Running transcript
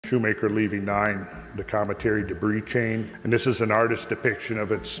Shoemaker-Levy 9, the cometary debris chain. And this is an artist's depiction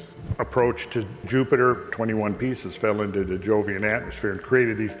of its approach to Jupiter. 21 pieces fell into the Jovian atmosphere and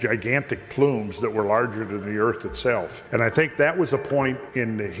created these gigantic plumes that were larger than the Earth itself. And I think that was a point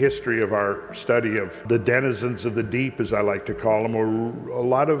in the history of our study of the denizens of the deep, as I like to call them, where a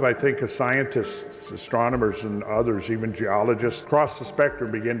lot of, I think, scientists, astronomers, and others, even geologists across the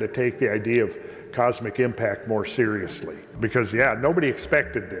spectrum, begin to take the idea of cosmic impact more seriously. Because, yeah, nobody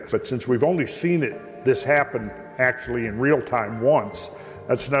expected this. But since we've only seen this happen actually in real time once,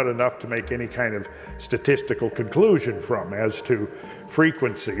 that's not enough to make any kind of statistical conclusion from as to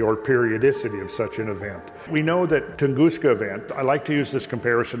frequency or periodicity of such an event. We know that Tunguska event, I like to use this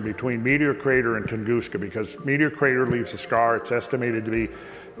comparison between Meteor Crater and Tunguska because Meteor Crater leaves a scar. It's estimated to be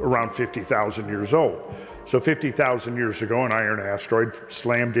around 50,000 years old. So 50,000 years ago, an iron asteroid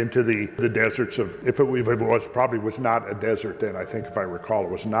slammed into the deserts of, if it was, probably was not a desert then. I think if I recall, it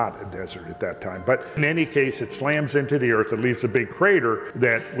was not a desert at that time. But in any case, it slams into the Earth. It leaves a big crater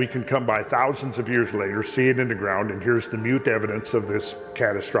that we can come by thousands of years later, see it in the ground, and here's the mute evidence of this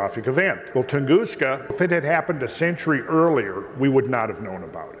catastrophic event. Well, Tunguska, if it had happened a century earlier, we would not have known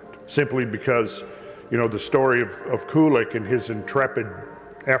about it. Simply because, you know, the story of Kulik and his intrepid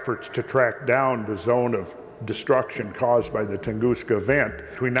efforts to track down the zone of destruction caused by the Tunguska event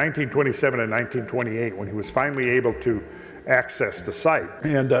between 1927 and 1928, when he was finally able to access the site.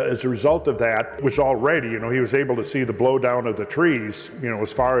 And as a result of that, was already, you know, he was able to see the blowdown of the trees, you know,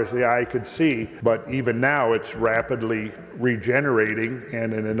 as far as the eye could see. But even now, it's rapidly regenerating,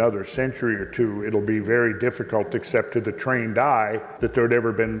 and in another century or two, it'll be very difficult, except to the trained eye, that there'd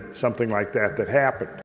ever been something like that happened.